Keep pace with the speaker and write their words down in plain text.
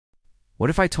What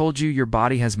if I told you your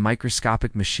body has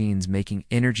microscopic machines making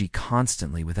energy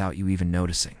constantly without you even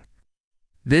noticing?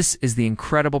 This is the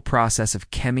incredible process of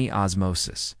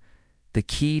chemiosmosis, the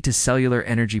key to cellular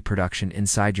energy production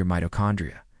inside your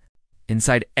mitochondria.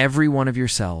 Inside every one of your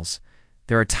cells,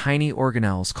 there are tiny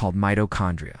organelles called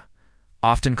mitochondria,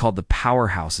 often called the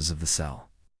powerhouses of the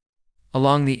cell.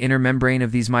 Along the inner membrane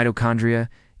of these mitochondria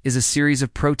is a series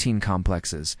of protein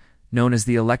complexes known as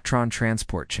the electron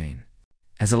transport chain.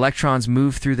 As electrons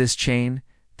move through this chain,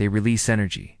 they release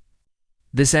energy.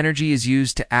 This energy is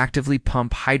used to actively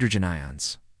pump hydrogen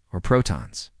ions, or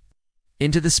protons,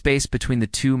 into the space between the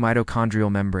two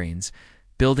mitochondrial membranes,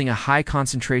 building a high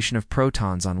concentration of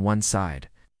protons on one side.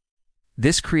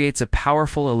 This creates a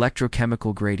powerful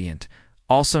electrochemical gradient,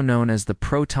 also known as the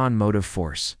proton motive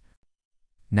force.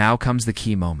 Now comes the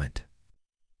key moment.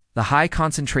 The high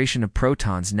concentration of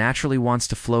protons naturally wants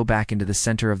to flow back into the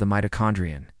center of the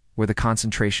mitochondrion, where the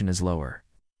concentration is lower.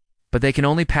 But they can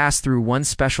only pass through one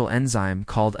special enzyme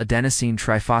called adenosine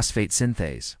triphosphate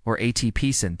synthase, or ATP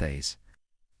synthase.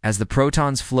 As the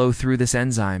protons flow through this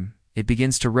enzyme, it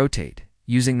begins to rotate,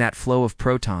 using that flow of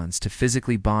protons to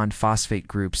physically bond phosphate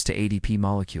groups to ADP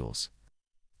molecules.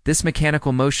 This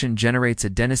mechanical motion generates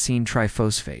adenosine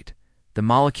triphosphate, the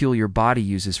molecule your body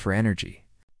uses for energy.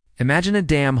 Imagine a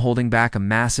dam holding back a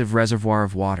massive reservoir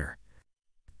of water.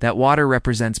 That water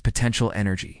represents potential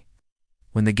energy.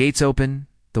 When the gates open,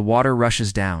 the water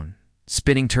rushes down,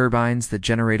 spinning turbines that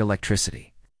generate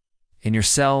electricity. In your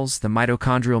cells, the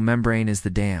mitochondrial membrane is the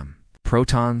dam,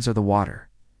 protons are the water,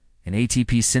 and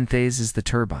ATP synthase is the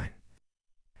turbine.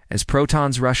 As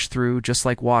protons rush through, just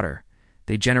like water,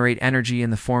 they generate energy in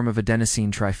the form of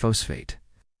adenosine triphosphate.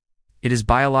 It is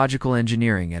biological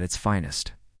engineering at its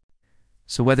finest.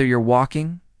 So whether you're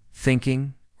walking,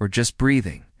 thinking, or just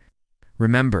breathing,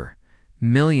 remember,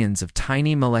 millions of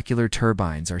tiny molecular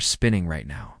turbines are spinning right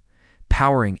now,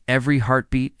 powering every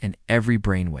heartbeat and every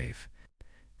brainwave.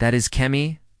 That is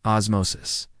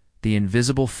chemiosmosis, the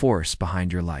invisible force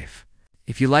behind your life.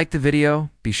 If you liked the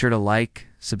video, be sure to like,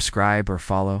 subscribe, or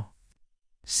follow.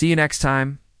 See you next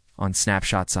time on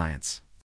Snapshot Science.